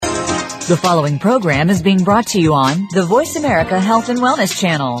The following program is being brought to you on the Voice America Health and Wellness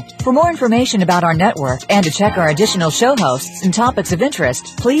Channel. For more information about our network and to check our additional show hosts and topics of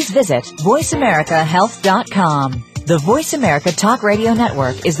interest, please visit voiceamericahealth.com. The Voice America Talk Radio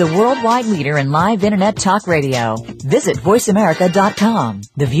Network is the worldwide leader in live Internet talk radio. Visit voiceamerica.com.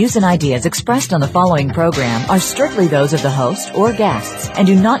 The views and ideas expressed on the following program are strictly those of the host or guests and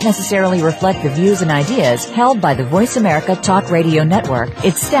do not necessarily reflect the views and ideas held by the Voice America Talk Radio Network,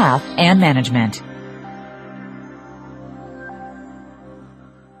 its staff, and management.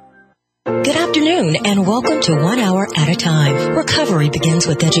 Good afternoon and welcome to 1 Hour at a Time. Recovery begins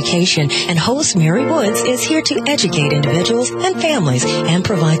with education, and host Mary Woods is here to educate individuals and families and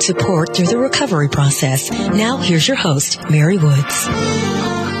provide support through the recovery process. Now here's your host, Mary Woods.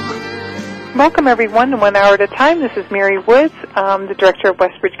 Welcome everyone to 1 Hour at a Time. This is Mary Woods, the Director of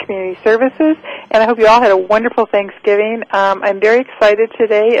Westbridge Community Services, and I hope you all had a wonderful Thanksgiving. I'm very excited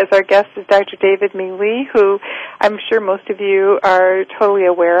today as our guest is Dr. David Mee-Lee, who I'm sure most of you are totally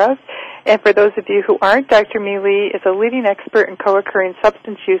aware of. And for those of you who aren't, Dr. Mee-Lee is a leading expert in co-occurring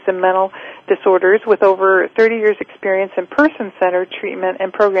substance use and mental disorders with over 30 years' experience in person-centered treatment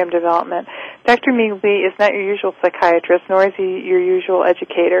and program development. Dr. Mee-Lee is not your usual psychiatrist, nor is he your usual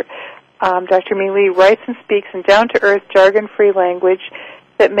educator. Dr. Mee-Lee writes and speaks in down-to-earth, jargon-free language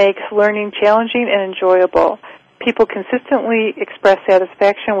that makes learning challenging and enjoyable. People consistently express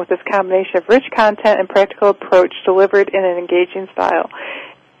satisfaction with this combination of rich content and practical approach delivered in an engaging style.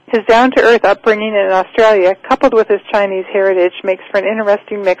 His down-to-earth upbringing in Australia, coupled with his Chinese heritage, makes for an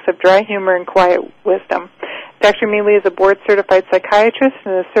interesting mix of dry humor and quiet wisdom. Dr. Mee-Lee is a board-certified psychiatrist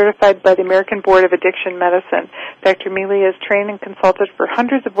and is certified by the American Board of Addiction Medicine. Dr. Mee-Lee has trained and consulted for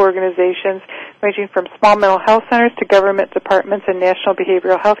hundreds of organizations, ranging from small mental health centers to government departments and national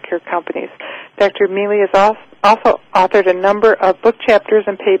behavioral health care companies. Dr. Mee-Lee has also authored a number of book chapters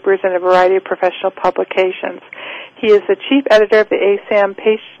and papers in a variety of professional publications. He is the chief editor of the ASAM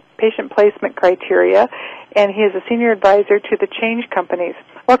Patient Placement Criteria, and he is a senior advisor to the Change Companies.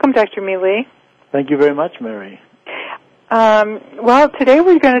 Welcome, Dr. Mee-Lee. Thank you very much, Mary. Well, today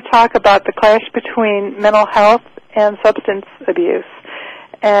we're going to talk about the clash between mental health and substance abuse,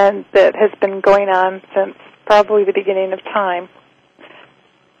 and that has been going on since probably the beginning of time.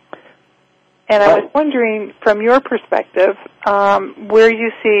 And I was wondering, from your perspective, what do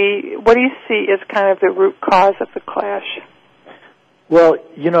you see as kind of the root cause of the clash? Well,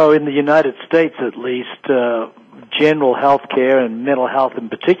 you know, in the United States at least, general health care and mental health in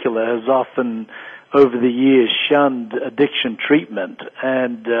particular has often, over the years, shunned addiction treatment.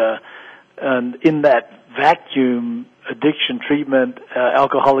 And in that vacuum, addiction treatment,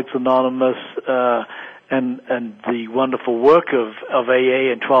 Alcoholics Anonymous, and the wonderful work of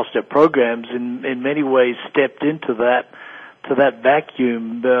AA and 12-step programs in many ways stepped into that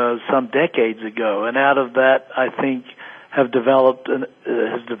vacuum some decades ago. And out of that, I think, has developed an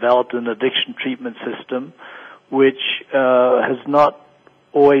addiction treatment system which has not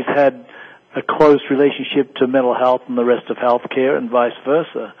always had a close relationship to mental health and the rest of healthcare and vice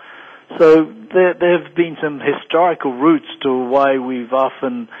versa. So there have been some historical roots to why we've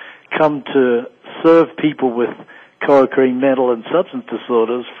often come to serve people with co-occurring mental and substance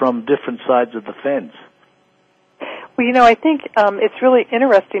disorders from different sides of the fence. Well, you know, I think it's really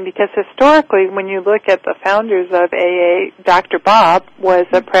interesting because historically, when you look at the founders of AA, Dr. Bob was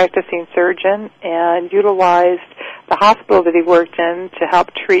a practicing surgeon and utilized the hospital that he worked in to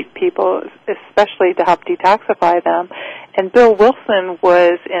help treat people, especially to help detoxify them. And Bill Wilson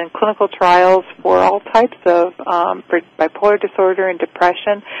was in clinical trials for all types of for bipolar disorder and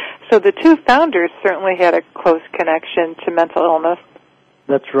depression. So the two founders certainly had a close connection to mental illness.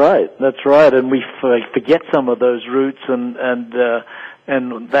 That's right, and we forget some of those roots, and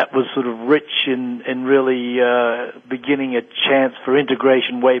that was sort of rich in really beginning a chance for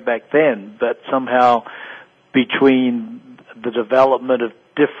integration way back then. But somehow, between the development of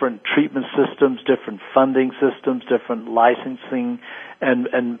different treatment systems, different funding systems, different licensing,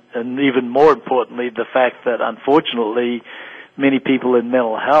 and even more importantly, the fact that unfortunately many people in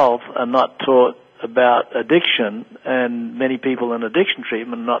mental health are not taught about addiction, and many people in addiction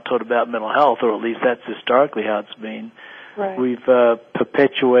treatment are not taught about mental health, or at least that's historically how it's been. Right. We've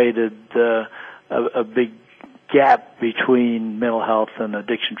perpetuated a big gap between mental health and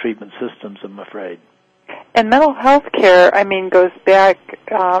addiction treatment systems, I'm afraid. And mental health care, I mean, goes back,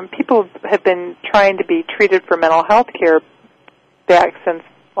 people have been trying to be treated for mental health care back since,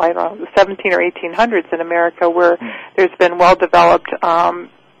 I don't know, the 17 or 1800s in America, where there's been well-developed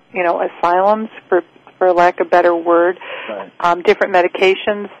asylums for for lack of a better word. Right. Different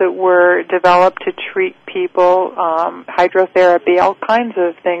medications that were developed to treat people, hydrotherapy, all kinds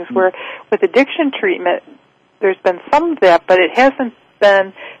of things. Where with addiction treatment, there's been some of that, but it hasn't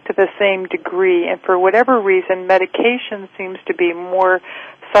been to the same degree. And for whatever reason, medication seems to be more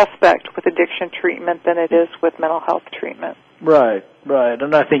suspect with addiction treatment than it is with mental health treatment. Right.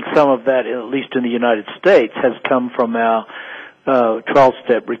 And I think some of that, at least in the United States, has come from our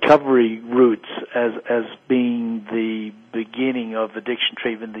 12-step recovery routes as being the beginning of addiction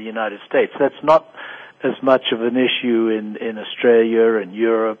treatment in the United States. That's not as much of an issue in Australia and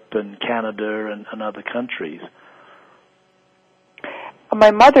Europe and Canada and other countries.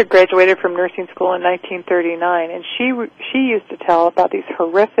 My mother graduated from nursing school in 1939, and she used to tell about these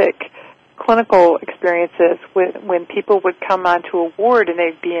horrific clinical experiences when people would come onto a ward and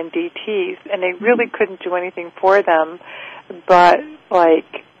they'd be in DTs, and they really couldn't do anything for them but,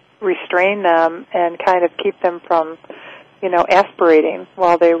 like, restrain them and kind of keep them from, aspirating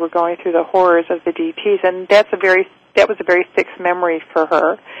while they were going through the horrors of the DTs. And that was a very fixed memory for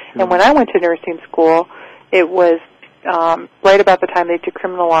her. And when I went to nursing school, it was right about the time they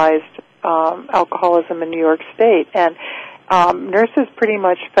decriminalized alcoholism in New York State. And nurses pretty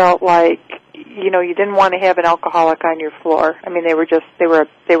much felt like, you didn't want to have an alcoholic on your floor. I mean, they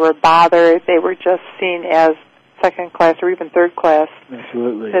were bothered. They were just seen as second class or even third class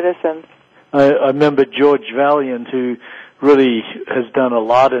citizens. I remember George Valiant, who really has done a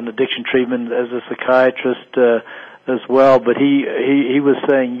lot in addiction treatment as a psychiatrist as well, but he was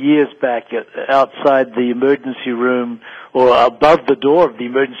saying years back outside the emergency room or above the door of the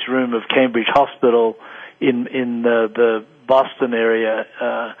emergency room of Cambridge Hospital in the Boston area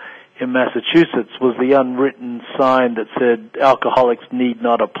in Massachusetts was the unwritten sign that said alcoholics need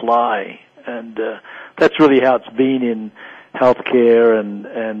not apply. And that's really how it's been in healthcare and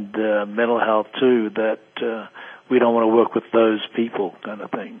mental health too, that we don't want to work with those people kind of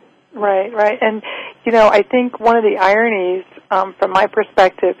thing. Right. And, I think one of the ironies from my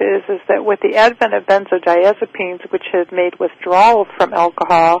perspective is that with the advent of benzodiazepines, which has made withdrawal from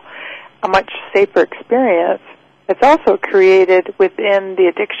alcohol a much safer experience, it's also created within the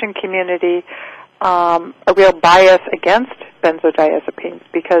addiction community a real bias against benzodiazepines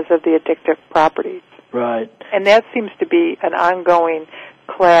because of the addictive properties. Right. And that seems to be an ongoing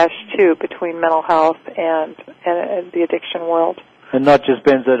clash, too, between mental health and the addiction world. And not just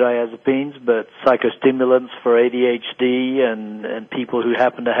benzodiazepines, but psychostimulants for ADHD and people who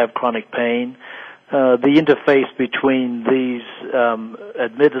happen to have chronic pain. The interface between these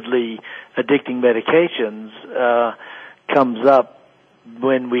admittedly addicting medications comes up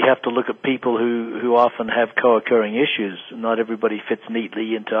when we have to look at people who often have co-occurring issues. Not everybody fits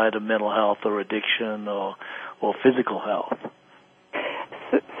neatly into either mental health or addiction or physical health.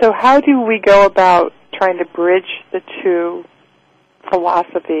 So how do we go about trying to bridge the two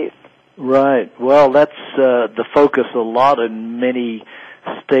philosophies? Right. Well, that's the focus a lot in many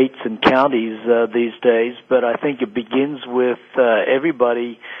states and counties these days, but I think it begins with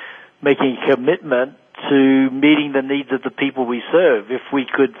everybody making a commitment to meeting the needs of the people we serve. If we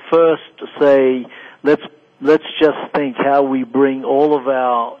could first say, let's just think how we bring all of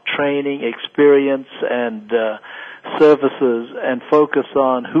our training, experience, and services and focus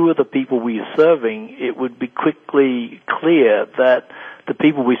on who are the people we are serving, it would be quickly clear that the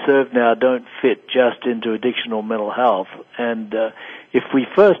people we serve now don't fit just into addiction or mental health. And if we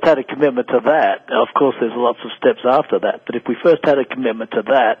first had a commitment to that, of course there's lots of steps after that, but if we first had a commitment to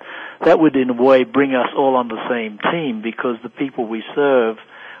that, that would in a way bring us all on the same team, because the people we serve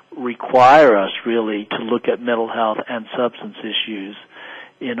require us really to look at mental health and substance issues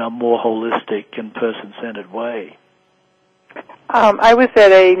in a more holistic and person-centered way. I was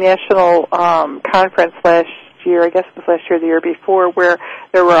at a national conference last year, I guess it was last year or the year before, where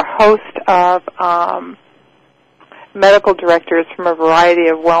there were a host of medical directors from a variety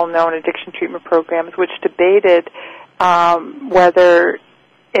of well-known addiction treatment programs which debated whether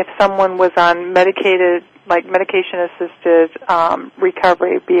if someone was on medication-assisted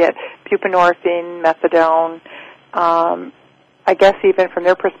recovery, be it buprenorphine, methadone, I guess even from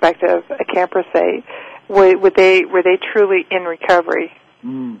their perspective, a camprosate, were they truly in recovery?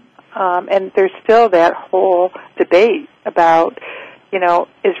 And there's still that whole debate about,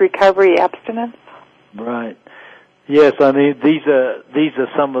 is recovery abstinence? Right. Yes, I mean these are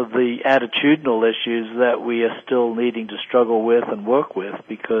some of the attitudinal issues that we are still needing to struggle with and work with,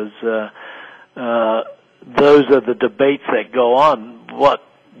 because those are the debates that go on. What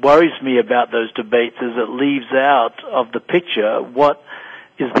worries me about those debates is it leaves out of the picture what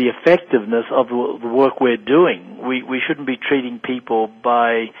is the effectiveness of the work we're doing. We shouldn't be treating people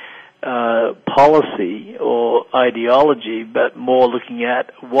by policy or ideology, but more looking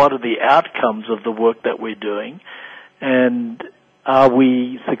at what are the outcomes of the work that we're doing, and are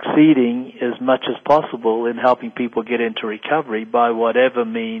we succeeding as much as possible in helping people get into recovery by whatever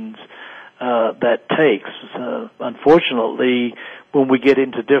means that takes. Unfortunately, when we get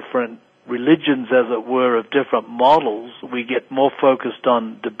into different religions, as it were, of different models, we get more focused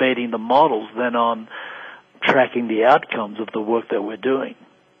on debating the models than on tracking the outcomes of the work that we're doing.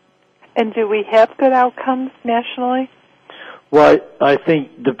 And do we have good outcomes nationally? Well, I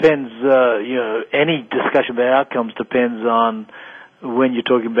think depends, any discussion about outcomes depends on when you're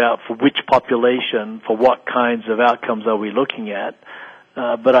talking about for which population, for what kinds of outcomes are we looking at.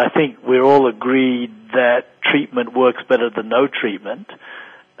 But I think we're all agreed that treatment works better than no treatment.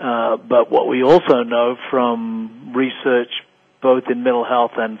 But what we also know from research both in mental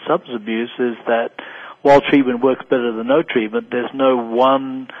health and substance abuse is that while treatment works better than no treatment, there's no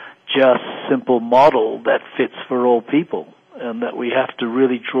one just simple model that fits for all people, and that we have to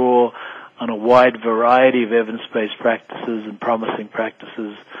really draw on a wide variety of evidence-based practices and promising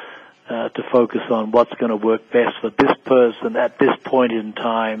practices to focus on what's going to work best for this person at this point in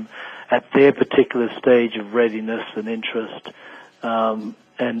time, at their particular stage of readiness and interest,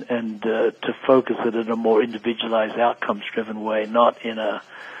 and to focus it in a more individualized, outcomes-driven way, not in a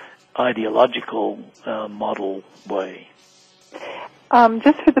ideological model way.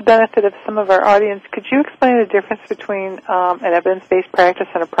 Just for the benefit of some of our audience, could you explain the difference between an evidence-based practice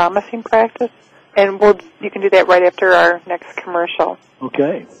and a promising practice? And you can do that right after our next commercial.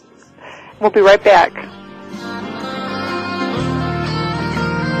 Okay. We'll be right back.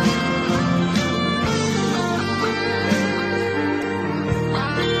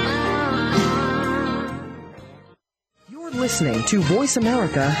 You're listening to Voice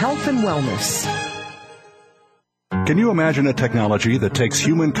America Health and Wellness. Can you imagine a technology that takes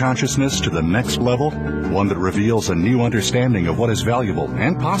human consciousness to the next level? One that reveals a new understanding of what is valuable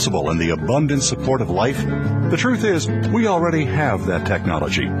and possible in the abundant support of life? The truth is, we already have that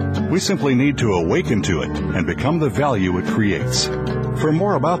technology. We simply need to awaken to it and become the value it creates. For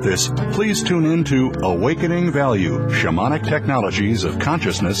more about this, please tune in to Awakening Value, Shamanic Technologies of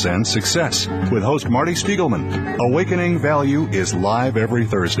Consciousness and Success with host Marty Spiegelman. Awakening Value is live every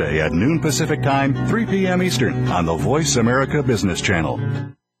Thursday at noon Pacific Time, 3 p.m. Eastern on the Voice America Business Channel.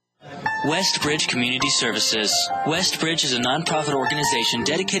 Westbridge Community Services. Westbridge is a nonprofit organization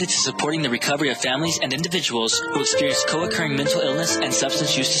dedicated to supporting the recovery of families and individuals who experience co-occurring mental illness and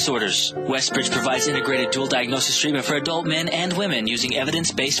substance use disorders. Westbridge provides integrated dual diagnosis treatment for adult men and women using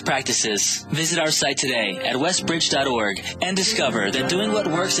evidence-based practices. Visit our site today at westbridge.org and discover that doing what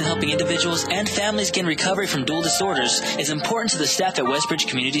works in helping individuals and families gain recovery from dual disorders is important to the staff at Westbridge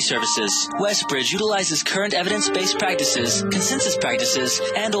Community Services. Westbridge utilizes current evidence-based practices, consensus practices,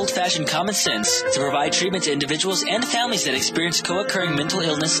 and old-fashioned common sense to provide treatment to individuals and families that experience co-occurring mental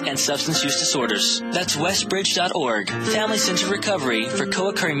illness and substance use disorders. That's westbridge.org, family-centered recovery for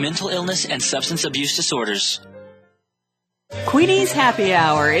co-occurring mental illness and substance abuse disorders. Queenie's Happy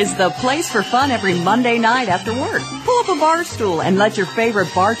Hour is the place for fun every Monday night after work. Pull up a bar stool and let your favorite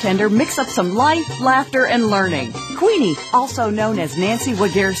bartender mix up some life, laughter, and learning. Queenie, also known as Nancy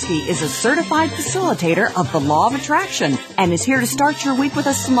Wagierski, is a certified facilitator of the Law of Attraction and is here to start your week with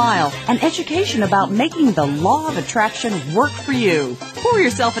a smile and education about making the Law of Attraction work for you. Pour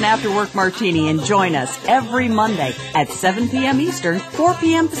yourself an after-work martini and join us every Monday at 7 p.m. Eastern, 4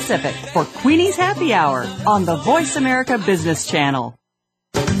 p.m. Pacific for Queenie's Happy Hour on the Voice America Business Channel.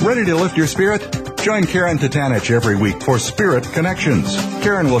 Ready to lift your spirit? Join Karen Tatanich every week for Spirit Connections.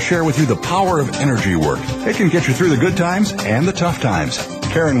 Karen will share with you the power of energy work. It can get you through the good times and the tough times.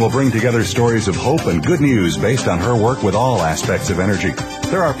 Karen will bring together stories of hope and good news based on her work with all aspects of energy.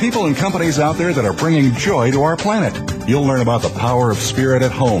 There are people and companies out there that are bringing joy to our planet. You'll learn about the power of spirit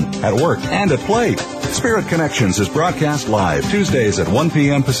at home, at work, and at play. Spirit Connections is broadcast live Tuesdays at 1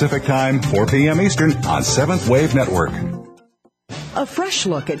 p.m. Pacific Time, 4 p.m. Eastern on 7th Wave Network. A fresh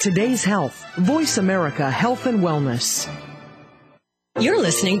look at today's health. Voice America Health and Wellness. You're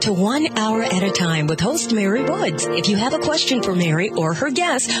listening to 1 Hour at a Time with host Mary Woods. If you have a question for Mary or her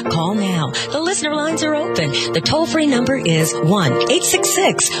guest, call now. The listener lines are open. The toll-free number is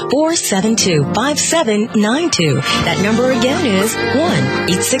 1-866-472-5792. That number again is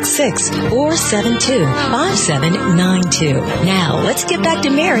 1-866-472-5792. Now, let's get back to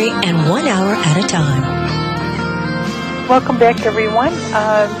Mary and 1 Hour at a Time. Welcome back, everyone.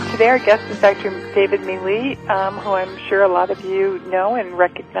 Today our guest is Dr. David Mee-Lee, who I'm sure a lot of you know and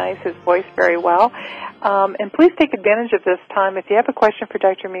recognize his voice very well. And please take advantage of this time. If you have a question for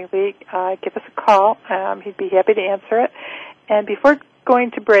Dr. Mee-Lee, give us a call. He'd be happy to answer it. And before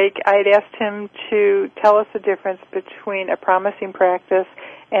going to break, I had asked him to tell us the difference between a promising practice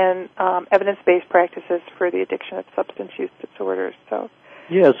and evidence-based practices for the addiction of substance use disorders. So.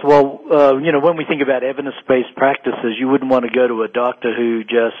 Yes, well, when we think about evidence-based practices, you wouldn't want to go to a doctor who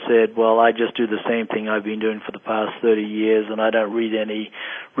just said, well, I just do the same thing I've been doing for the past 30 years and I don't read any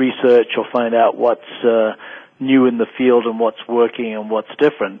research or find out what's new in the field and what's working and what's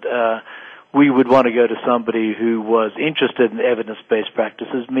different. We would want to go to somebody who was interested in evidence-based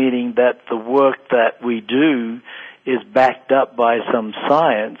practices, meaning that the work that we do is backed up by some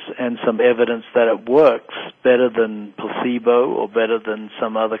science and some evidence that it works better than placebo or better than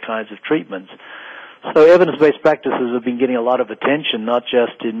some other kinds of treatments. So evidence-based practices have been getting a lot of attention, not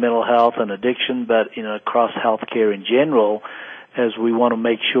just in mental health and addiction, but across healthcare in general, as we want to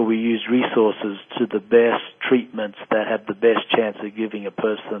make sure we use resources to the best treatments that have the best chance of giving a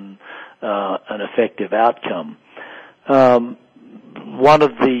person an effective outcome. One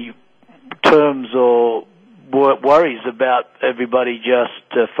of the terms or worries about everybody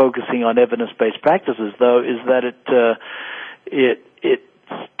just focusing on evidence-based practices, though, is that it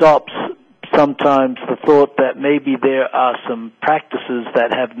stops sometimes the thought that maybe there are some practices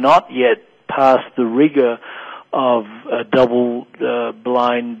that have not yet passed the rigor of a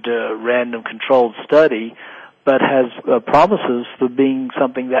double-blind, random controlled study, but has promises for being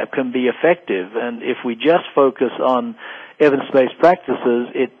something that can be effective. And if we just focus on evidence-based practices,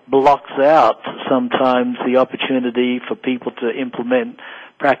 it blocks out sometimes the opportunity for people to implement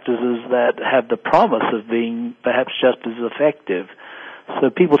practices that have the promise of being perhaps just as effective. So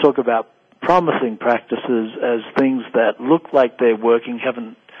people talk about promising practices as things that look like they're working,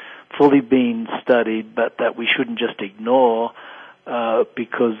 haven't fully been studied, but that we shouldn't just ignore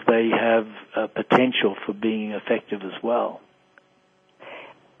because they have potential for being effective as well.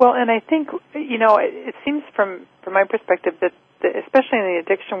 Well, and I think, it seems from my perspective that especially in the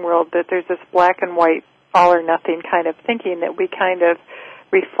addiction world, that there's this black and white, all or nothing kind of thinking that we kind of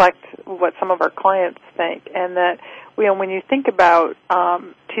reflect what some of our clients think. And that, when you think about,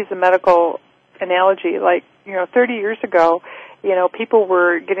 to use a medical analogy, 30 years ago, people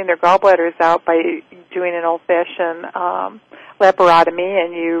were getting their gallbladders out by doing an old-fashioned laparotomy,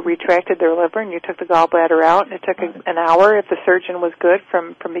 and you retracted their liver and you took the gallbladder out, and it took an hour if the surgeon was good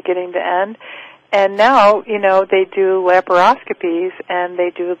from beginning to end. And now, they do laparoscopies and they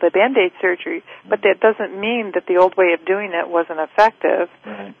do the Band-Aid surgery, but that doesn't mean that the old way of doing it wasn't effective.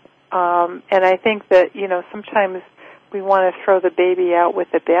 Right. And I think that, sometimes we want to throw the baby out with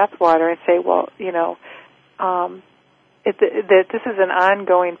the bathwater and say, well, that this is an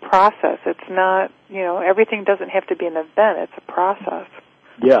ongoing process. It's not, everything doesn't have to be an event. It's a process.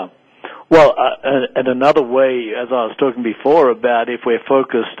 Yeah. Well, and another way, as I was talking before about if we're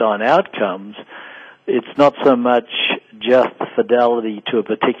focused on outcomes, it's not so much just the fidelity to a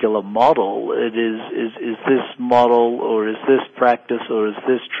particular model. It is this model or is this practice or is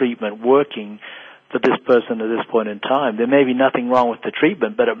this treatment working for this person at this point in time? There may be nothing wrong with the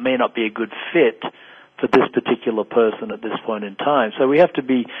treatment, but it may not be a good fit for this particular person at this point in time. So we have to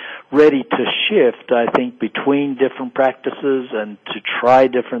be ready to shift, I think, between different practices and to try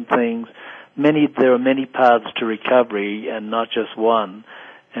different things. There are many paths to recovery and not just one,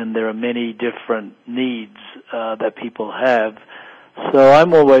 and there are many different needs that people have. So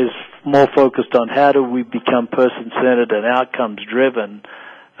I'm always more focused on how do we become person-centered and outcomes-driven,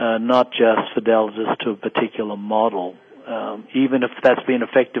 not just fidelity to a particular model. Even if that's been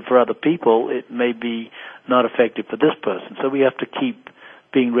effective for other people, it may be not effective for this person. So we have to keep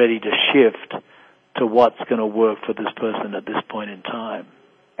being ready to shift to what's going to work for this person at this point in time.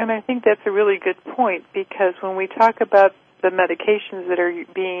 And I think that's a really good point, because when we talk about the medications that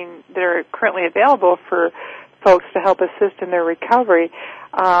are currently available for folks to help assist in their recovery,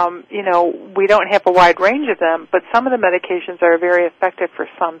 we don't have a wide range of them, but some of the medications are very effective for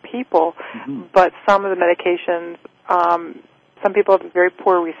some people, but some of the medications some people have a very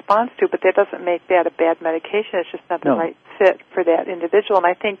poor response to, but that doesn't make that a bad medication. It's just not the right fit for that individual. And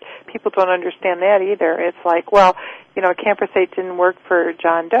I think people don't understand that either. It's like, well, camprosate didn't work for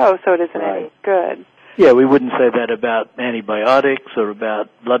John Doe, so it isn't any good. Yeah, we wouldn't say that about antibiotics or about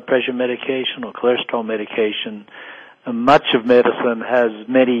blood pressure medication or cholesterol medication. Much of medicine has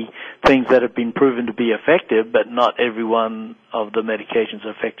many things that have been proven to be effective, but not every one of the medications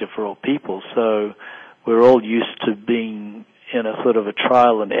are effective for all people. So we're all used to being in a sort of a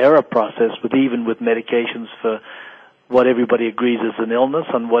trial and error process even with medications for what everybody agrees is an illness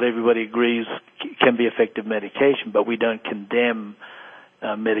and what everybody agrees can be effective medication, but we don't condemn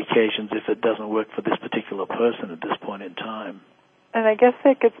medications if it doesn't work for this particular person at this point in time. And I guess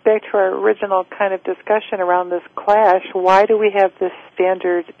that gets back to our original kind of discussion around this clash. Why do we have this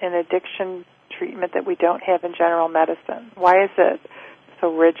standard in addiction treatment that we don't have in general medicine? Why is it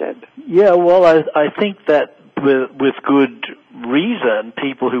so rigid? Yeah, well, I think that with good reason,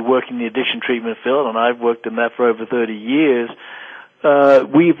 people who work in the addiction treatment field, and I've worked in that for over 30 years,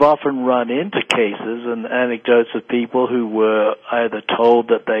 we've often run into cases and anecdotes of people who were either told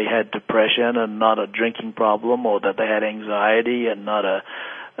that they had depression and not a drinking problem, or that they had anxiety and not a,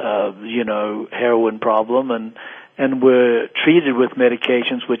 heroin problem, and were treated with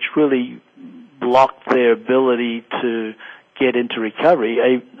medications which really blocked their ability to get into recovery,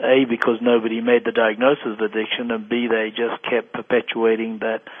 A, because nobody made the diagnosis of addiction, and B, they just kept perpetuating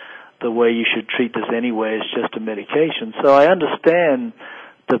that the way you should treat this anyway is just a medication. So I understand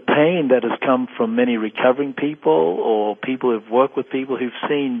the pain that has come from many recovering people or people who've worked with people who've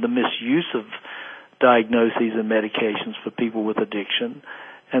seen the misuse of diagnoses and medications for people with addiction.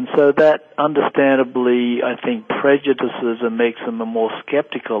 And so that understandably, I think, prejudices and makes them more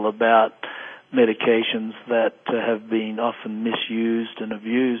skeptical about medications that have been often misused and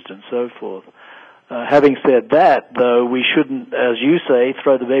abused and so forth. Having said that, though, we shouldn't, as you say,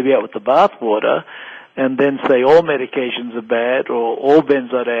 throw the baby out with the bathwater and then say all medications are bad, or all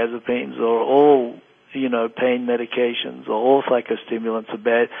benzodiazepines, or all, pain medications, or all psychostimulants are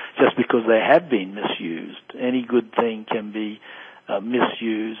bad just because they have been misused. Any good thing can be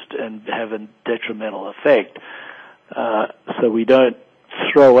misused and have a detrimental effect. So we don't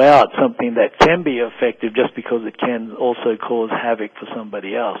throw out something that can be effective just because it can also cause havoc for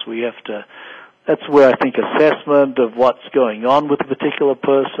somebody else. We have to. That's where I think assessment of what's going on with a particular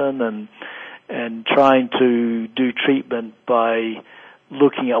person and trying to do treatment by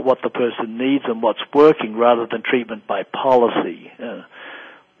looking at what the person needs and what's working rather than treatment by policy.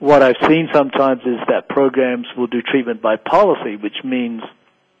 What I've seen sometimes is that programs will do treatment by policy, which means,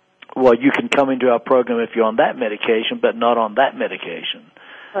 well, you can come into our program if you're on that medication, but not on that medication.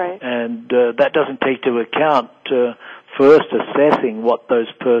 Right. And that doesn't take into account first assessing what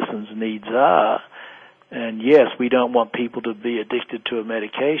those persons' needs are. And yes, we don't want people to be addicted to a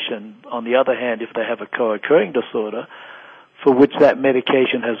medication. On the other hand, if they have a co-occurring disorder for which that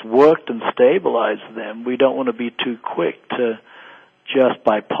medication has worked and stabilized them, we don't want to be too quick to just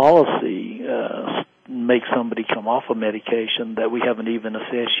by policy make somebody come off a medication that we haven't even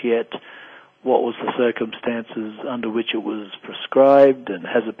assessed yet what was the circumstances under which it was prescribed, and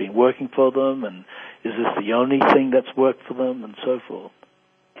has it been working for them, and is this the only thing that's worked for them, and so forth.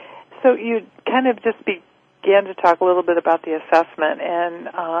 So you kind of just began to talk a little bit about the assessment, and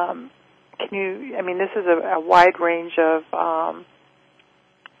this is a wide range of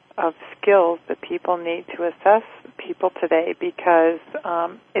skills that people need to assess people today, because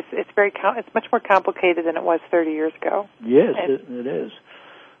it's much more complicated than it was 30 years ago. Yes, it is.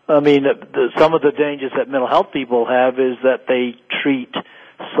 I mean, some of the dangers that mental health people have is that they treat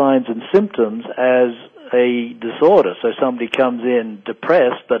signs and symptoms as a disorder. So somebody comes in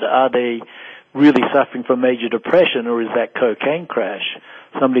depressed, but are they really suffering from major depression, or is that cocaine crash?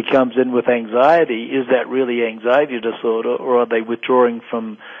 Somebody comes in with anxiety, is that really anxiety disorder, or are they withdrawing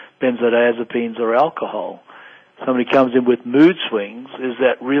from benzodiazepines or alcohol? Somebody comes in with mood swings, is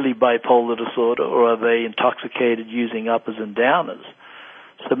that really bipolar disorder, or are they intoxicated using uppers and downers?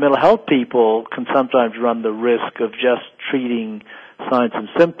 So mental health people can sometimes run the risk of just treating signs and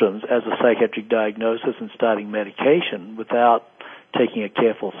symptoms as a psychiatric diagnosis and starting medication without taking a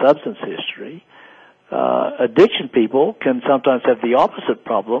careful substance history. Addiction people can sometimes have the opposite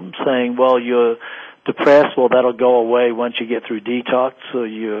problem, saying, well, you're depressed, well, that'll go away once you get through detox, or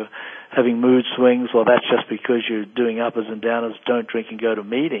you're having mood swings, well, that's just because you're doing uppers and downers, don't drink and go to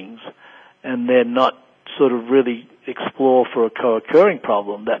meetings, and then not sort of really explore for a co-occurring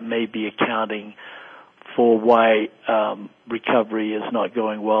problem that may be accounting for why recovery is not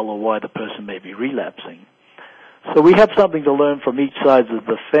going well or why the person may be relapsing. So we have something to learn from each side of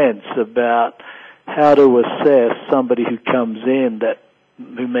the fence about how to assess somebody who comes in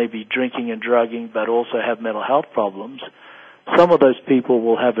who may be drinking and drugging but also have mental health problems. Some of those people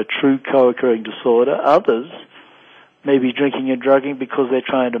will have a true co-occurring disorder. Others may be drinking and drugging because they're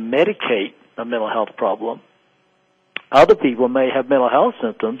trying to medicate a mental health problem. Other people may have mental health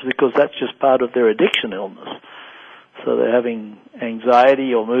symptoms because that's just part of their addiction illness. So they're having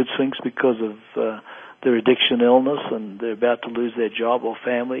anxiety or mood swings because of their addiction illness, and they're about to lose their job or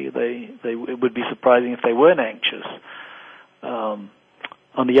family. It would be surprising if they weren't anxious.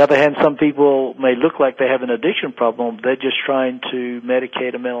 On the other hand, some people may look like they have an addiction problem. They're just trying to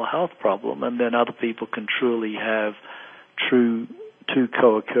medicate a mental health problem, and then other people can truly have two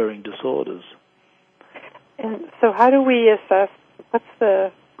co-occurring disorders. And so how do we assess What's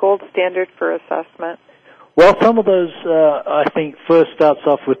the gold standard for assessment? Well, some of those, I think, first starts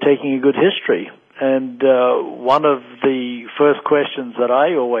off with taking a good history. And one of the first questions that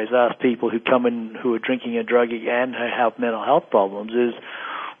I always ask people who come in who are drinking and drugging and who have mental health problems is,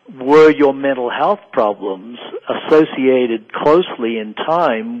 were your mental health problems associated closely in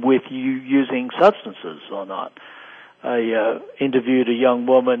time with you using substances or not? I interviewed a young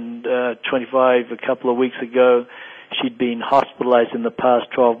woman, 25, a couple of weeks ago. She'd been hospitalized in the past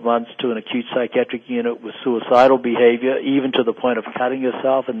 12 months to an acute psychiatric unit with suicidal behavior, even to the point of cutting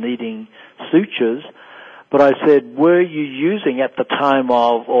herself and needing sutures. But I said, were you using at the time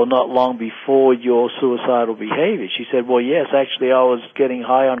of or not long before your suicidal behavior? She said, well, yes, actually I was getting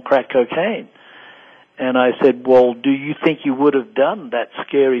high on crack cocaine. And I said, well, do you think you would have done that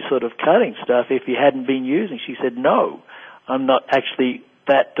scary sort of cutting stuff if you hadn't been using? She said, no, I'm not actually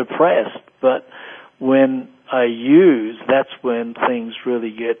that depressed, but when I use, that's when things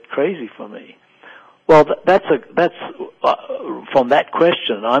really get crazy for me. Well, that's from that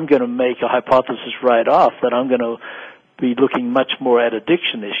question, I'm going to make a hypothesis right off that I'm going to be looking much more at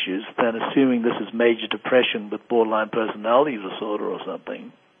addiction issues than assuming this is major depression with borderline personality disorder or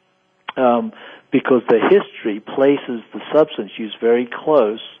something, because the history places the substance use very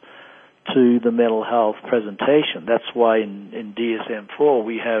close to the mental health presentation. That's why in DSM-4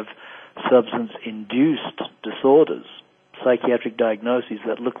 we have substance-induced disorders, psychiatric diagnoses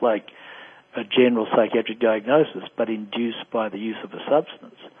that look like a general psychiatric diagnosis, but induced by the use of a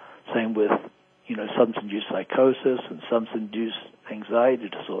substance. Same with, substance-induced psychosis and substance-induced anxiety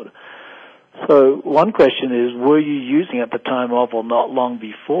disorder. So one question is, were you using at the time of or not long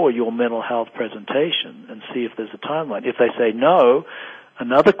before your mental health presentation, and see if there's a timeline. If they say no,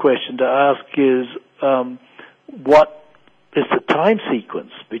 another question to ask is, what is the time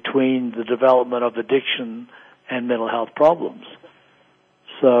sequence between the development of addiction and mental health problems?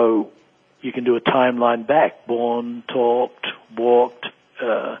 So you can do a timeline back, born, talked, walked,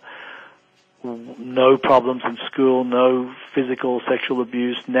 no problems in school, no physical, sexual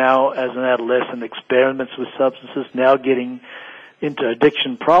abuse. Now, as an adolescent, experiments with substances, now getting into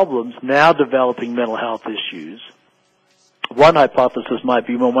addiction problems, now developing mental health issues. One hypothesis might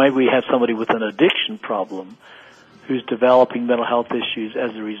be, well, maybe we have somebody with an addiction problem who's developing mental health issues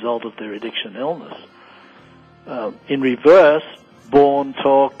as a result of their addiction illness. In reverse, born,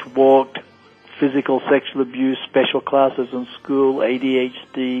 talked, walked, physical, sexual abuse, special classes in school,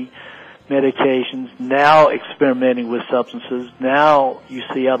 ADHD, medications, now experimenting with substances, now you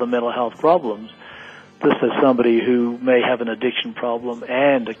see other mental health problems. This is somebody who may have an addiction problem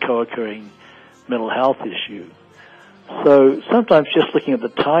and a co-occurring mental health issue. So sometimes just looking at the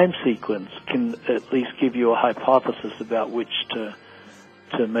time sequence can at least give you a hypothesis about which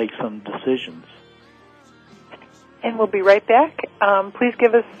to make some decisions. And we'll be right back. Please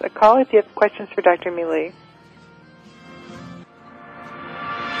give us a call if you have questions for Dr. Mee-Lee.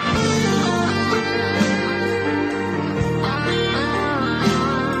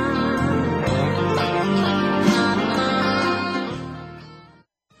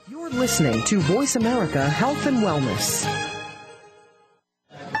 Listening to Voice America Health and Wellness.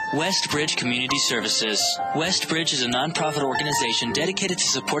 Westbridge Community Services. Westbridge is a nonprofit organization dedicated to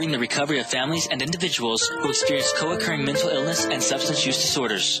supporting the recovery of families and individuals who experience co-occurring mental illness and substance use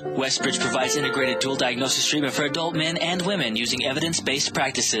disorders. Westbridge provides integrated dual diagnosis treatment for adult men and women using evidence-based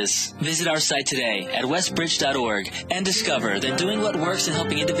practices. Visit our site today at westbridge.org and discover that doing what works in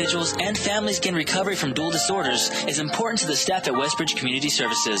helping individuals and families gain recovery from dual disorders is important to the staff at Westbridge Community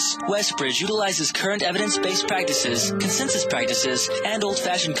Services. Westbridge utilizes current evidence-based practices, consensus practices, and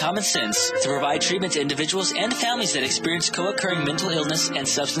old-fashioned common sense to provide treatment to individuals and families that experience co-occurring mental illness and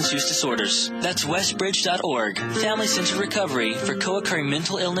substance use disorders. That's westbridge.org, family-centered recovery for co-occurring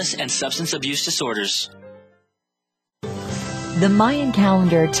mental illness and substance abuse disorders. The Mayan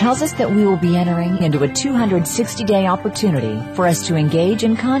calendar tells us that we will be entering into a 260-day opportunity for us to engage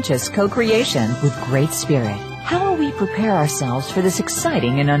in conscious co-creation with Great Spirit. How will we prepare ourselves for this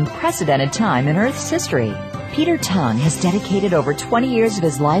exciting and unprecedented time in Earth's history? Peter Tung has dedicated over 20 years of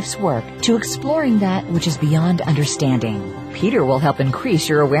his life's work to exploring that which is beyond understanding. Peter will help increase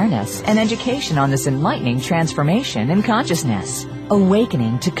your awareness and education on this enlightening transformation in consciousness.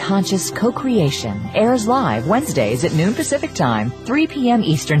 Awakening to Conscious Co-Creation airs live Wednesdays at noon Pacific Time, 3 p.m.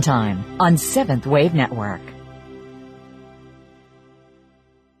 Eastern Time on 7th Wave Network.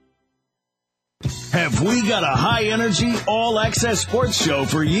 Have we got a high-energy, all-access sports show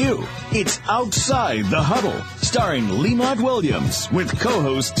for you? It's Outside the Huddle, starring Lemont Williams with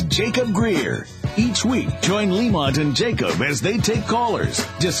co-host Jacob Greer. Each week, join Lemont and Jacob as they take callers,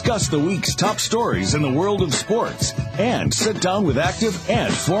 discuss the week's top stories in the world of sports, and sit down with active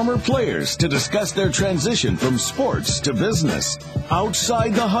and former players to discuss their transition from sports to business.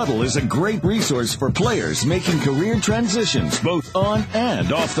 Outside the Huddle is a great resource for players making career transitions both on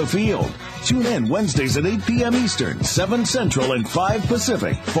and off the field. Tune in Wednesdays at 8 p.m. Eastern, 7 Central, and 5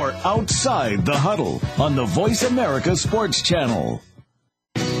 Pacific for Outside the Huddle on the Voice America Sports Channel.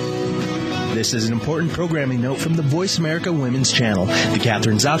 This is an important programming note from the Voice America Women's Channel. The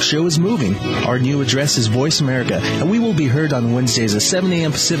Catherine Zox Show is moving. Our new address is Voice America, and we will be heard on Wednesdays at 7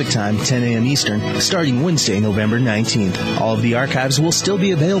 a.m. Pacific Time, 10 a.m. Eastern, starting Wednesday, November 19th. All of the archives will still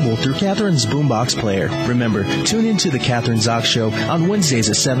be available through Catherine's Boombox player. Remember, tune in to the Catherine Zox Show on Wednesdays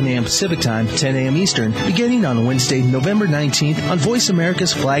at 7 a.m. Pacific Time, 10 a.m. Eastern, beginning on Wednesday, November 19th on Voice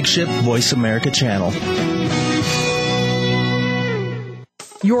America's flagship Voice America channel.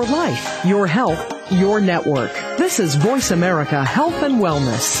 Your life, your health, your network. This is Voice America Health and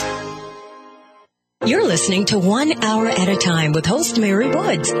Wellness. You're listening to 1 Hour at a Time with host Mary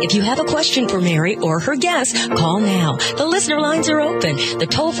Woods. If you have a question for Mary or her guest, call now. The listener lines are open. The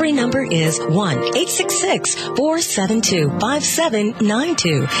toll-free number is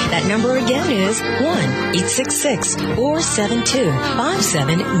 1-866-472-5792. That number again is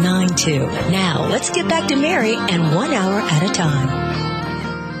 1-866-472-5792. Now, let's get back to Mary and 1 Hour at a Time.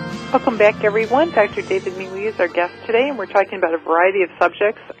 Welcome back, everyone. Dr. David Mee-Lee is our guest today, and we're talking about a variety of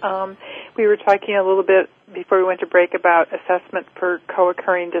subjects. We were talking a little bit before we went to break about assessment for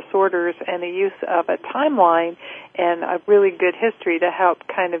co-occurring disorders and the use of a timeline and a really good history to help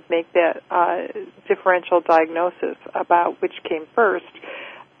kind of make that differential diagnosis about which came first.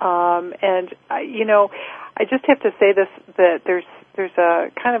 I just have to say this, that there's a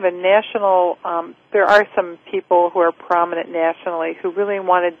kind of a national, there are some people who are prominent nationally who really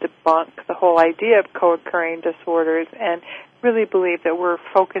want to debunk the whole idea of co-occurring disorders and really believe that we're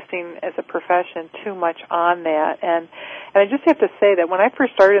focusing as a profession too much on that. And I just have to say that when I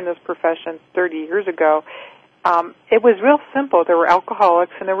first started in this profession 30 years ago, it was real simple. There were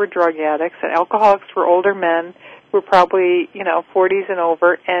alcoholics and there were drug addicts, and alcoholics were older men who were probably, 40s and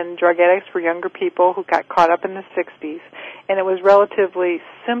over, and drug addicts were younger people who got caught up in the 60s. And it was relatively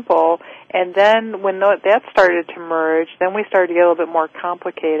simple. And then when that started to merge, then we started to get a little bit more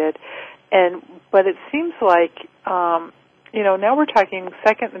complicated. But it seems like, now we're talking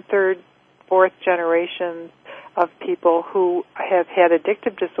second and third, fourth generations of people who have had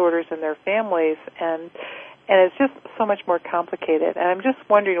addictive disorders in their families, and it's just so much more complicated. And I'm just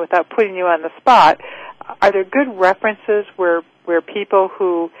wondering, without putting you on the spot, are there good references where people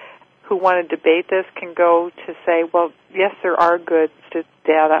who want to debate this can go to say, well, yes, there are good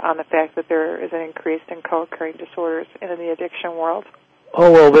data on the fact that there is an increase in co-occurring disorders in the addiction world?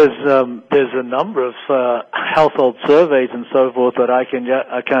 Oh, well, there's a number of household surveys and so forth that I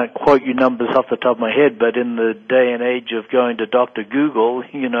can't quote you numbers off the top of my head, but in the day and age of going to Dr. Google,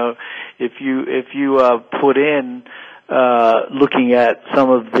 if you put in looking at some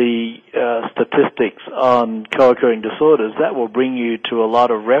of the statistics on co-occurring disorders, that will bring you to a lot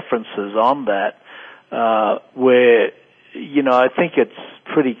of references on that, where, I think it's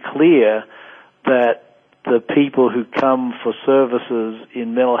pretty clear that the people who come for services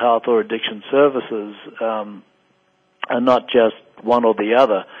in mental health or addiction services are not just one or the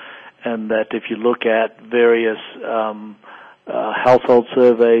other, and that if you look at various household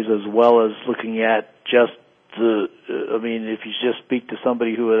surveys as well as looking at just if you just speak to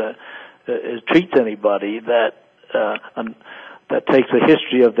somebody who treats anybody that takes a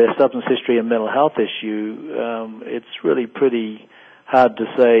history of their substance history and mental health issue, it's really pretty hard to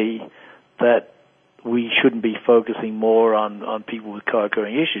say that we shouldn't be focusing more on people with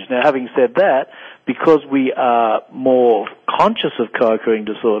co-occurring issues. Now, having said that, because we are more conscious of co-occurring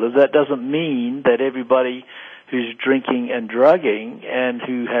disorders, that doesn't mean that everybody who's drinking and drugging and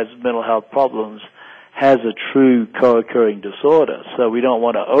who has mental health problems has a true co-occurring disorder. So we don't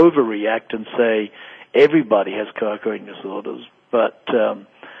want to overreact and say everybody has co-occurring disorders. But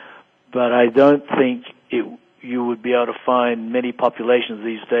I don't think you would be able to find many populations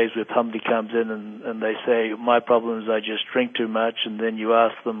these days where somebody comes in and they say, my problem is I just drink too much, and then you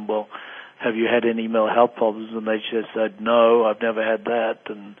ask them, well, have you had any mental health problems? And they just said, no, I've never had that.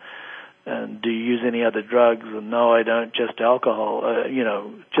 And do you use any other drugs? And no, I don't, just alcohol.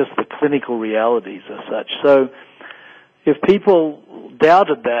 Just the clinical realities are such. So if people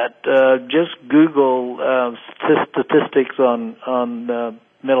doubted that, just Google statistics on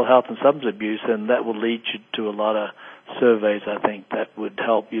mental health and substance abuse, and that will lead you to a lot of surveys, I think, that would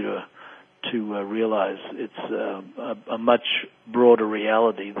help you to realize it's a much broader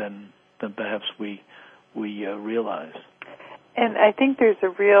reality than than perhaps we realize. And I think there's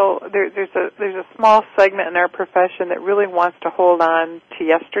a small segment in our profession that really wants to hold on to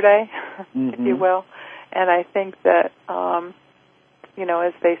yesterday, if you will. And I think that,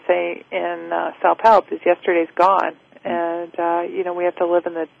 as they say in self-help, is yesterday's gone. And, we have to live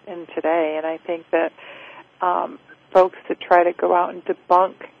in today. And I think that folks that try to go out and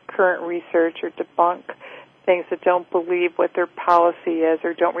debunk current research or debunk things that don't believe what their policy is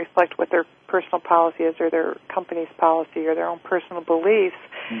or don't reflect what their personal policy is or their company's policy or their own personal beliefs,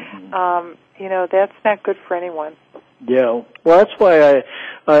 that's not good for anyone. Yeah, well, that's why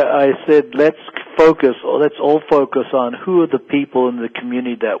I said let's all focus on who are the people in the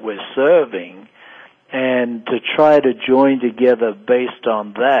community that we're serving, and to try to join together based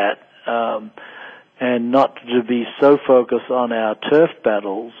on that, and not to be so focused on our turf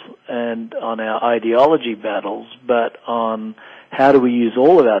battles and on our ideology battles, but on how do we use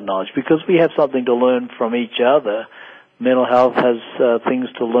all of our knowledge, because we have something to learn from each other. Mental health has things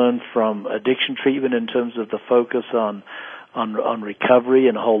to learn from addiction treatment in terms of the focus on recovery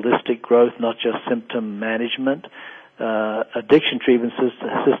and holistic growth, not just symptom management. Addiction treatment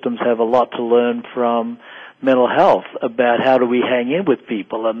systems have a lot to learn from mental health about how do we hang in with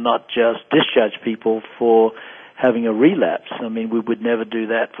people and not just discharge people for having a relapse. I mean, we would never do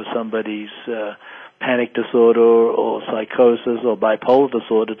that for somebody's panic disorder or psychosis or bipolar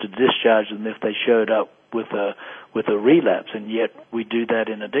disorder, to discharge them if they showed up with a relapse, and yet we do that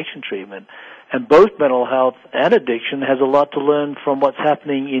in addiction treatment. And both mental health and addiction has a lot to learn from what's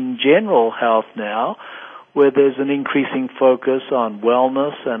happening in general health now, where there's an increasing focus on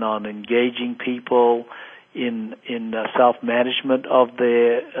wellness and on engaging people in self-management of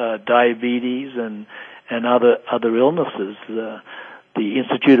their diabetes and other illnesses. The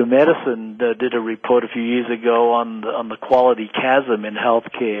Institute of Medicine did a report a few years ago on the quality chasm in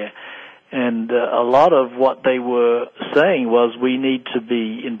healthcare, and a lot of what they were saying was we need to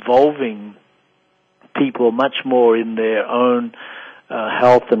be involving people much more in their own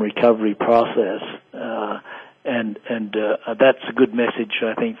health and recovery process, and that's a good message,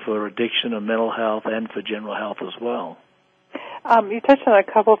 I think, for addiction and mental health and for general health as well. You touched on a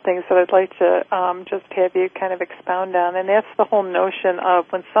couple of things that I'd like to just have you kind of expound on, and that's the whole notion of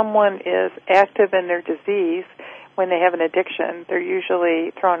when someone is active in their disease, when they have an addiction, they're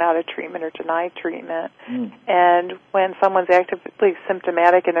usually thrown out of treatment or denied treatment. And when someone's actively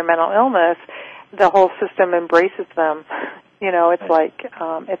symptomatic in their mental illness, the whole system embraces them. It's like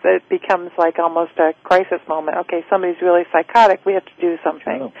it becomes like almost a crisis moment. Okay, somebody's really psychotic, we have to do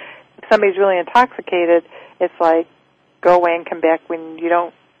something. Oh. If somebody's really intoxicated, it's like go away and come back when you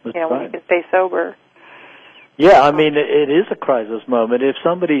don't, when you can stay sober. Yeah, I mean, it is a crisis moment. If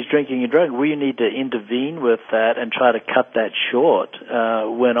somebody's drinking a drug, we need to intervene with that and try to cut that short.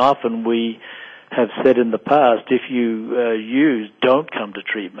 When often we have said in the past, if you use, don't come to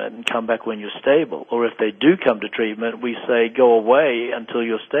treatment and come back when you're stable. Or if they do come to treatment, we say go away until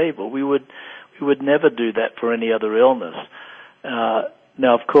you're stable. We would never do that for any other illness.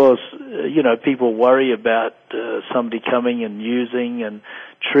 Now, of course, people worry about somebody coming and using and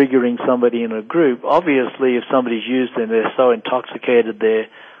triggering somebody in a group. Obviously, if somebody's used and they're so intoxicated they're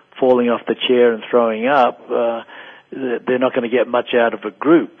falling off the chair and throwing up, they're not going to get much out of a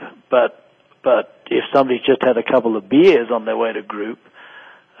group. But if somebody's just had a couple of beers on their way to group,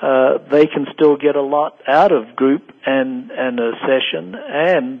 they can still get a lot out of group and a session,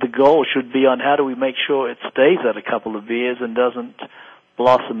 and the goal should be on how do we make sure it stays at a couple of beers and doesn't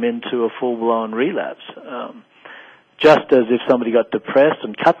blossom into a full-blown relapse. Just as if somebody got depressed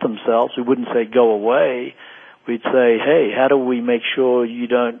and cut themselves, we wouldn't say go away. We'd say, hey, how do we make sure you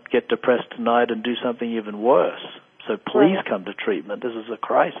don't get depressed tonight and do something even worse? So please come to treatment. This is a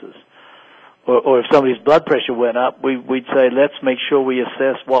crisis. Or if somebody's blood pressure went up, we'd say, let's make sure we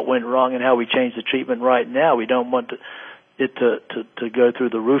assess what went wrong and how we change the treatment right now. We don't want it to go through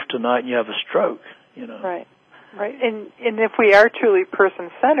the roof tonight and you have a stroke, Right. Right, and if we are truly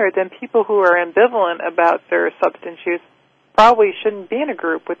person-centered, then people who are ambivalent about their substance use probably shouldn't be in a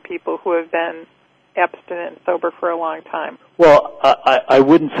group with people who have been abstinent and sober for a long time. Well, I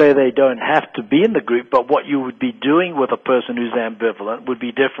wouldn't say they don't have to be in the group, but what you would be doing with a person who's ambivalent would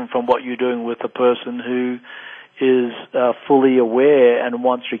be different from what you're doing with a person who is fully aware and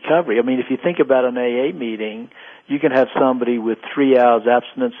wants recovery. I mean, if you think about an AA meeting, you can have somebody with 3 hours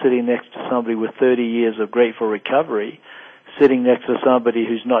abstinence sitting next to somebody with 30 years of grateful recovery, sitting next to somebody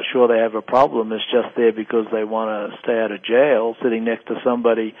who's not sure they have a problem, is just there because they want to stay out of jail, sitting next to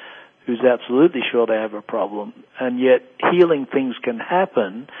somebody who's absolutely sure they have a problem. And yet healing things can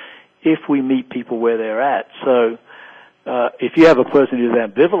happen if we meet people where they're at. So if you have a person who's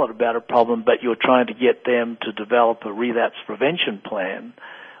ambivalent about a problem, but you're trying to get them to develop a relapse prevention plan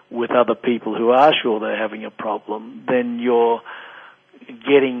with other people who are sure they're having a problem, then you're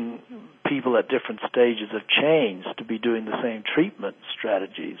getting people at different stages of change to be doing the same treatment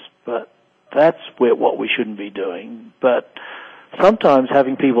strategies. But that's what we shouldn't be doing. But sometimes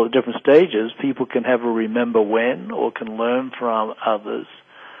having people at different stages, people can have a remember when or can learn from others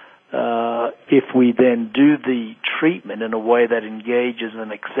if we then do the treatment in a way that engages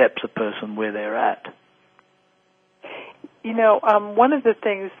and accepts a person where they're at. You know, one of the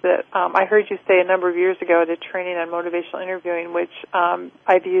things that I heard you say a number of years ago at a training on motivational interviewing, which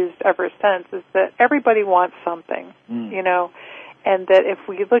I've used ever since, is that everybody wants something, you know, and that if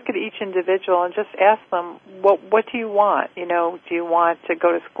we look at each individual and just ask them, what do you want? You know, do you want to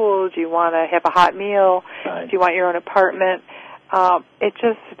go to school? Do you want to have a hot meal? Right. Do you want your own apartment?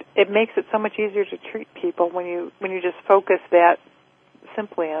 It makes it so much easier to treat people when you just focus that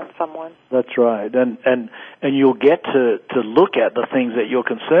simply on someone. That's right, and you'll get to look at the things that you're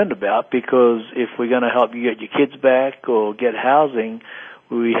concerned about, because if we're going to help you get your kids back or get housing,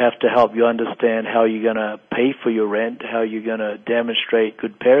 we have to help you understand how you're going to pay for your rent, how you're going to demonstrate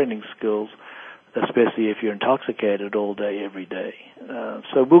good parenting skills, especially if you're intoxicated all day, every day.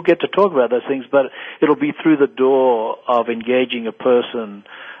 So we'll get to talk about those things, but it'll be through the door of engaging a person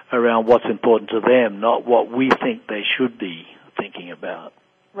around what's important to them, not what we think they should be thinking about.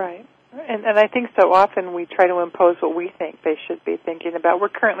 Right. And I think so often we try to impose what we think they should be thinking about. We're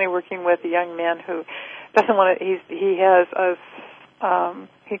currently working with a young man who doesn't want to,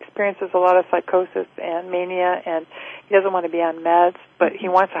 he experiences a lot of psychosis and mania, and he doesn't want to be on meds, but he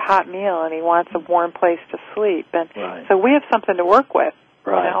wants a hot meal and he wants a warm place to sleep. And right. So we have something to work with,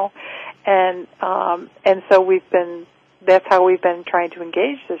 right. You know. And so that's how we've been trying to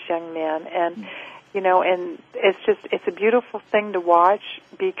engage this young man. And you know, and it's a beautiful thing to watch,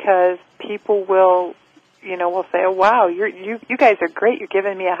 because people will say, "Oh, wow, you guys are great. You're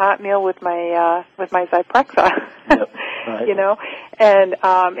giving me a hot meal with my Zyprexa." Yep, right. You know, and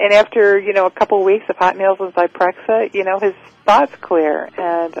after a couple of weeks of hot meals with Zyprexa, his thoughts clear,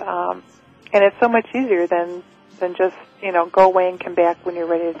 and it's so much easier than just go away and come back when you're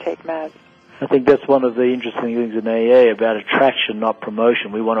ready to take meds. I think that's one of the interesting things in AA about attraction, not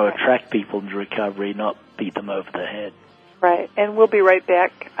promotion. We want to attract people into recovery, not beat them over the head. Right. And we'll be right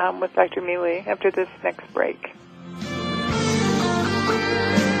back with Dr. Mee-Lee after this next break.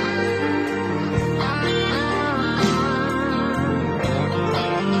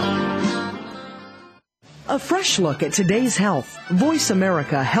 A fresh look at today's health. Voice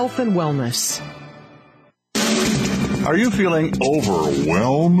America Health and Wellness. Are you feeling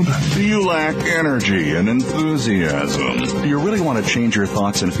overwhelmed? Do you lack energy and enthusiasm? Do you really want to change your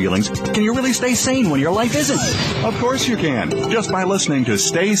thoughts and feelings? Can you really stay sane when your life isn't? Of course you can. Just by listening to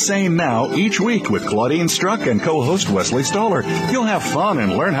Stay Sane Now each week with Claudine Struck and co-host Wesley Stoller. You'll have fun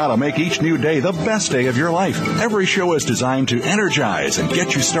and learn how to make each new day the best day of your life. Every show is designed to energize and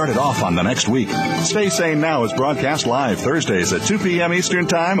get you started off on the next week. Stay Sane Now is broadcast live Thursdays at 2 p.m. Eastern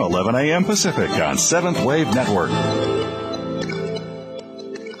Time, 11 a.m. Pacific on 7th Wave Network.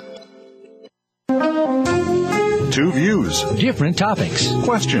 Two views. Different topics.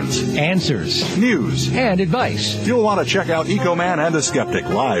 Questions. Answers. News. And advice. You'll want to check out Eco-Man and the Skeptic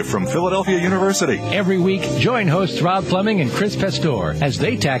live from Philadelphia University. Every week, join hosts Rob Fleming and Chris Pastor as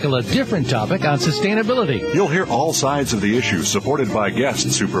they tackle a different topic on sustainability. You'll hear all sides of the issue, supported by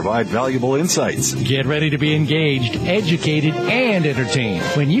guests who provide valuable insights. Get ready to be engaged, educated, and entertained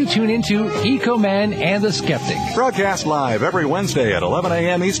when you tune into Eco-Man and the Skeptic. Broadcast live every Wednesday at 11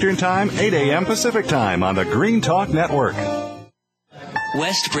 a.m. Eastern Time, 8 a.m. Pacific Time on the Green Talk Network.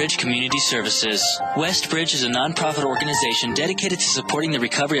 Westbridge Community Services. Westbridge is a nonprofit organization dedicated to supporting the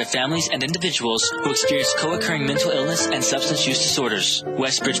recovery of families and individuals who experience co-occurring mental illness and substance use disorders.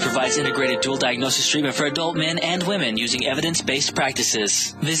 Westbridge provides integrated dual diagnosis treatment for adult men and women using evidence-based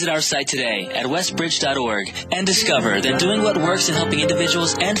practices. Visit our site today at westbridge.org and discover that doing what works in helping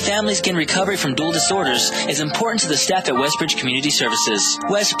individuals and families gain recovery from dual disorders is important to the staff at Westbridge Community Services.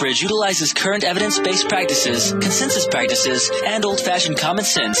 Westbridge utilizes current evidence-based practices, consensus practices, and old-fashioned common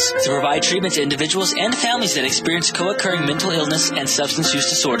sense to provide treatment to individuals and families that experience co-occurring mental illness and substance use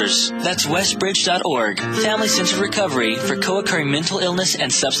disorders. That's westbridge.org, family-centered recovery for co-occurring mental illness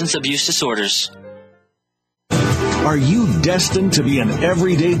and substance abuse disorders. Are you destined to be an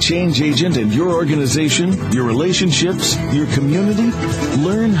everyday change agent in your organization, your relationships, your community?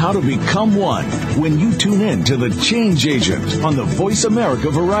 Learn how to become one when you tune in to The Change Agent on the Voice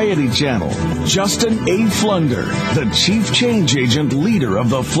America Variety Channel. Justin A. Flunder, the Chief Change Agent leader of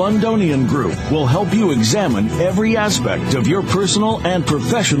the Flundonian Group, will help you examine every aspect of your personal and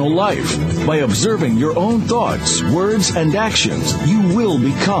professional life. By observing your own thoughts, words, and actions, you will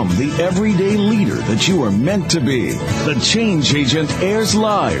become the everyday leader that you are meant to be. The Change Agent airs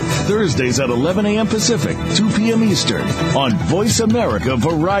live Thursdays at 11 a.m. Pacific, 2 p.m. Eastern on Voice America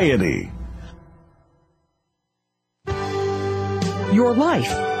Variety. Your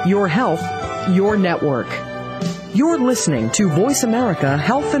life, your health, your network. You're listening to Voice America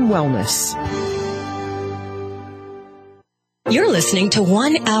Health and Wellness. You're listening to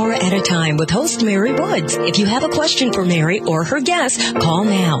 1 Hour at a Time with host Mary Woods. If you have a question for Mary or her guest, call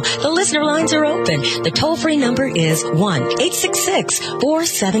now. The listener lines are open. The toll-free number is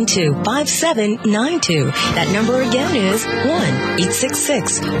 1-866-472-5792. That number again is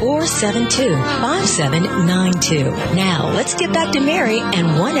 1-866-472-5792. Now, let's get back to Mary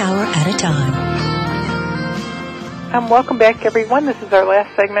and 1 Hour at a Time. Welcome back, everyone. This is our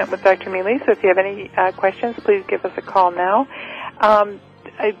last segment with Dr. Mee-Lee, so if you have any questions, please give us a call now.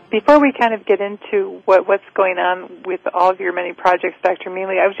 Before we kind of get into what's going on with all of your many projects, Dr.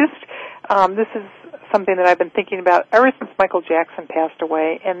 Mee-Lee, I was just, this is something that I've been thinking about ever since Michael Jackson passed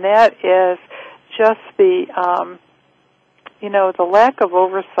away, and that is just the lack of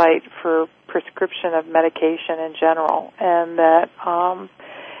oversight for prescription of medication in general, and that,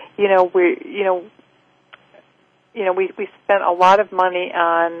 we spent a lot of money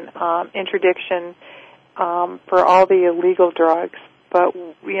on interdiction for all the illegal drugs, but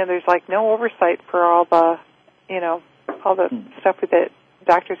there's like no oversight for all the stuff that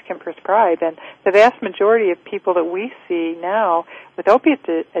doctors can prescribe. And the vast majority of people that we see now with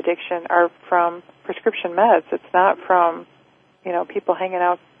opiate addiction are from prescription meds. It's not from people hanging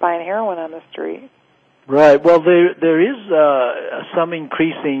out buying heroin on the street. Right. Well, there is some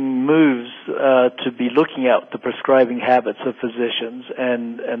increasing moves to be looking at the prescribing habits of physicians,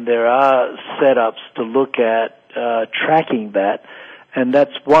 and there are setups to look at tracking that, and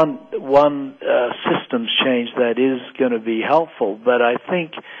that's one systems change that is going to be helpful. But I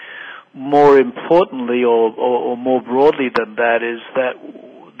think more importantly, or more broadly than that, is that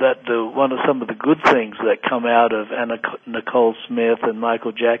some of the good things that come out of Nicole Smith and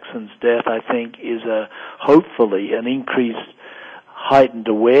Michael Jackson's death, I think, is hopefully an increased heightened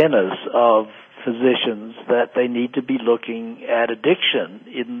awareness of physicians that they need to be looking at addiction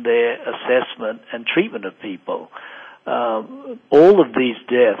in their assessment and treatment of people. All of these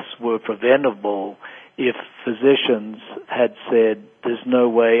deaths were preventable if physicians had said, there's no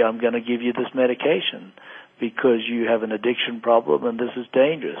way I'm going to give you this medication because you have an addiction problem and this is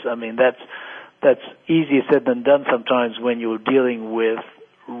dangerous. I mean, that's easier said than done sometimes when you're dealing with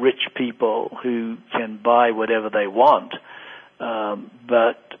rich people who can buy whatever they want.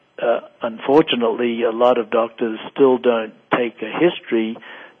 But unfortunately, a lot of doctors still don't take a history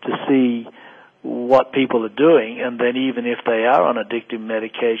to see what people are doing, and then even if they are on addictive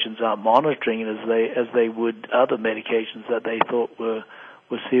medications, aren't monitoring it as they would other medications that they thought were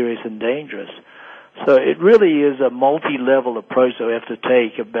serious and dangerous. So it really is a multi-level approach that we have to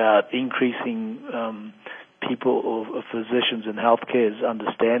take about increasing people or physicians in healthcare's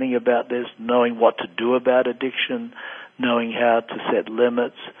understanding about this, knowing what to do about addiction, knowing how to set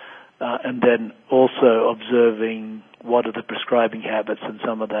limits, and then also observing what are the prescribing habits, and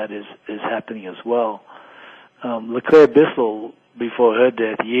some of that is happening as well. LeClaire Bissell, before her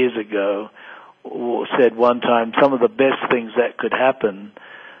death years ago, said one time some of the best things that could happen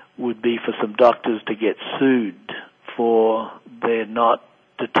would be for some doctors to get sued for their not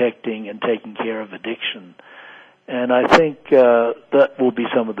detecting and taking care of addiction. And I think that will be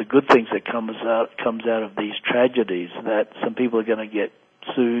some of the good things that comes out of these tragedies, that some people are going to get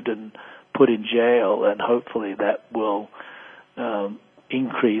sued and put in jail, and hopefully that will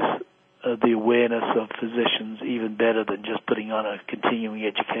increase the awareness of physicians even better than just putting on a continuing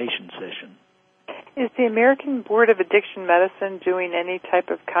education session. Is the American Board of Addiction Medicine doing any type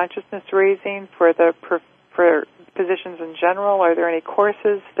of consciousness raising for physicians in general? Are there any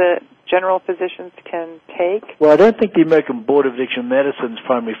courses that general physicians can take? Well, I don't think the American Board of Addiction Medicine's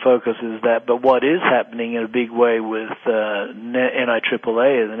primary focus is that, but what is happening in a big way with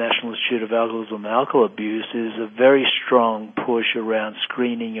NIAAA, the National Institute of Alcoholism and Alcohol Abuse, is a very strong push around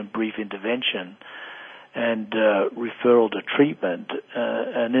screening and brief intervention and referral to treatment.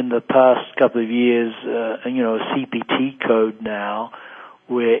 And in the past couple of years, a CPT code now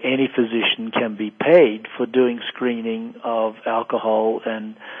where any physician can be paid for doing screening of alcohol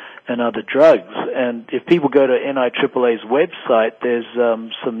and other drugs. And if people go to NIAAA's website, there's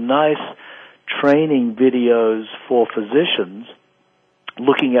some nice training videos for physicians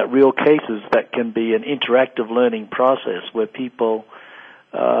looking at real cases that can be an interactive learning process where people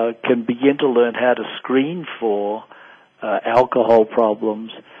can begin to learn how to screen for alcohol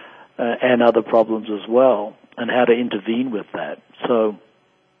problems and other problems as well, and how to intervene with that. So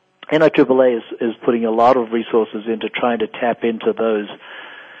NIAAA is putting a lot of resources into trying to tap into those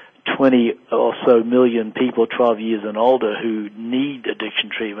 20 or so million people 12 years and older who need addiction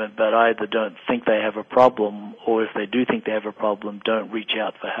treatment but either don't think they have a problem, or if they do think they have a problem, don't reach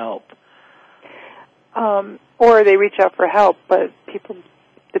out for help. Or they reach out for help, but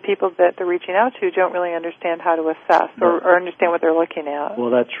the people that they're reaching out to don't really understand how to assess or understand what they're looking at.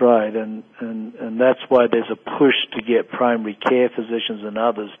 Well, that's right, and that's why there's a push to get primary care physicians and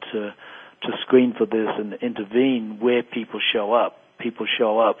others to screen for this and intervene where people show up. People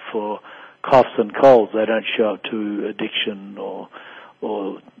show up for coughs and colds. They don't show up to addiction or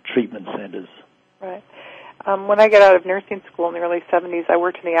treatment centers. Right. When I got out of nursing school in the early 70s, I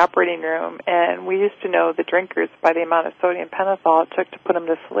worked in the operating room, and we used to know the drinkers by the amount of sodium pentothal it took to put them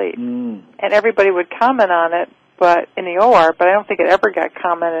to sleep. And everybody would comment on it, but in the OR, but I don't think it ever got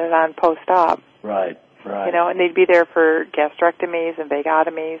commented on post-op. Right. You know, and they'd be there for gastrectomies and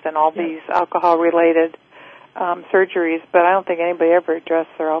vagotomies and all these alcohol-related surgeries, but I don't think anybody ever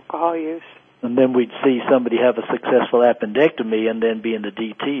addressed their alcohol use. And then we'd see somebody have a successful appendectomy and then be in the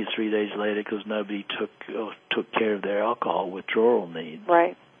DTs 3 days later because nobody took care of their alcohol withdrawal needs.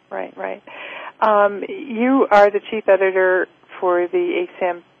 Right. You are the chief editor for the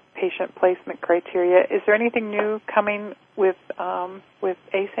ASAM Patient Placement Criteria. Is there anything new coming with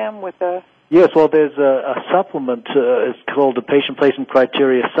ASAM, with the... Yes, well, there's a supplement. It's called the Patient Placement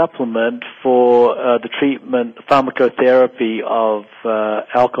Criteria Supplement for the treatment, pharmacotherapy of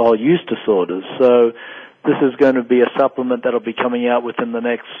alcohol use disorders. So this is going to be a supplement that will be coming out within the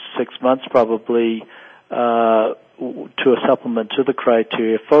next 6 months, probably, to a supplement to the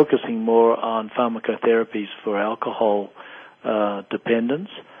criteria, focusing more on pharmacotherapies for alcohol dependence.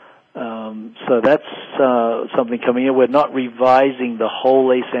 So that's something coming in. We're not revising the whole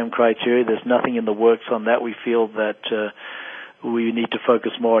ASAM criteria. There's nothing in the works on that. We feel that we need to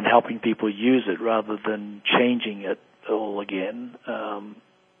focus more on helping people use it rather than changing it all again.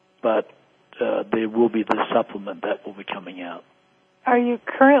 But there will be the supplement that will be coming out. Are you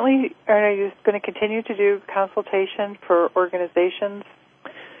going to continue to do consultation for organizations?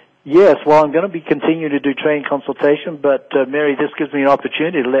 Yes, well, I'm going to be continuing to do training consultation, but, Mary, this gives me an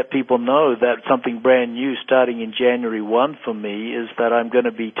opportunity to let people know that something brand new starting in January 1 for me is that I'm going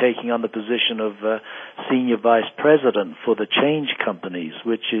to be taking on the position of Senior Vice President for the Change Companies,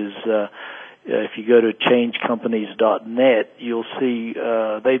 which is, if you go to changecompanies.net, you'll see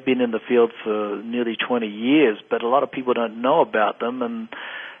they've been in the field for nearly 20 years, but a lot of people don't know about them and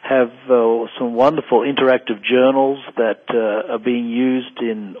have some wonderful interactive journals that are being used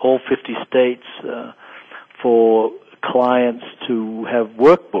in all 50 states for clients to have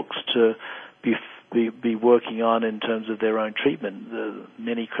workbooks to be working on in terms of their own treatment.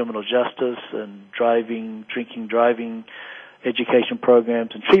 Many criminal justice and drinking driving education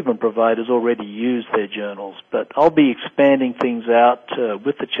programs and treatment providers already use their journals. But I'll be expanding things out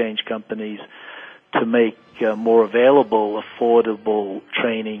with the Change Companies to make more available, affordable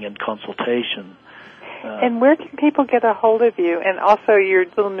training and consultation. And where can people get a hold of you? And also your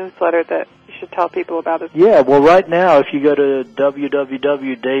little newsletter that you should tell people about as well. Yeah, well, right now, if you go to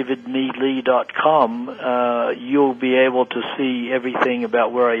www.davidmeeley.com, you'll be able to see everything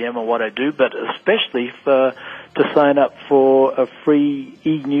about where I am and what I do, but especially to sign up for a free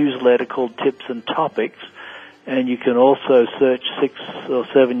e-newsletter called Tips and Topics. And you can also search 6 or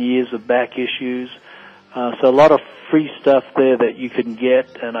 7 years of back issues. So a lot of free stuff there that you can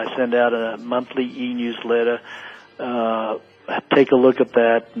get, and I send out a monthly e-newsletter. Take a look at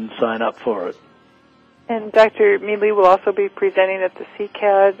that and sign up for it. And Dr. Mee-Lee will also be presenting at the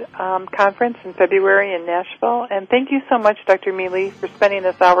CCAD conference in February in Nashville. And thank you so much, Dr. Mee-Lee, for spending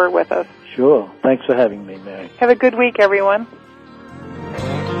this hour with us. Sure. Thanks for having me, Mary. Have a good week, everyone.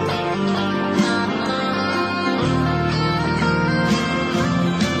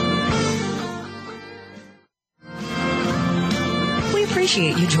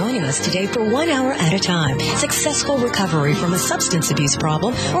 Appreciate you joining us today for 1 hour at a time. Successful recovery from a substance abuse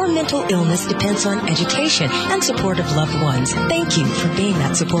problem or mental illness depends on education and support of loved ones. Thank you for being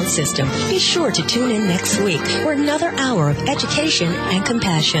that support system. Be sure to tune in next week for another hour of education and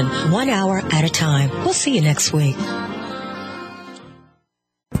compassion. 1 hour at a time. We'll see you next week.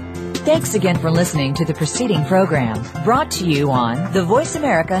 Thanks again for listening to the preceding program, brought to you on the Voice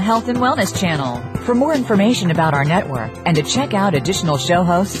America Health and Wellness Channel. For more information about our network and to check out additional show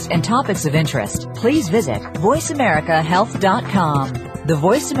hosts and topics of interest, please visit voiceamericahealth.com. The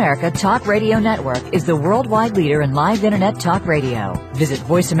Voice America Talk Radio Network is the worldwide leader in live Internet talk radio. Visit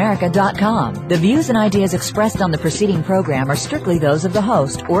voiceamerica.com. The views and ideas expressed on the preceding program are strictly those of the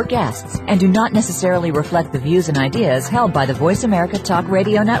host or guests and do not necessarily reflect the views and ideas held by the Voice America Talk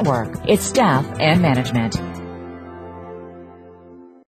Radio Network, its staff, and management.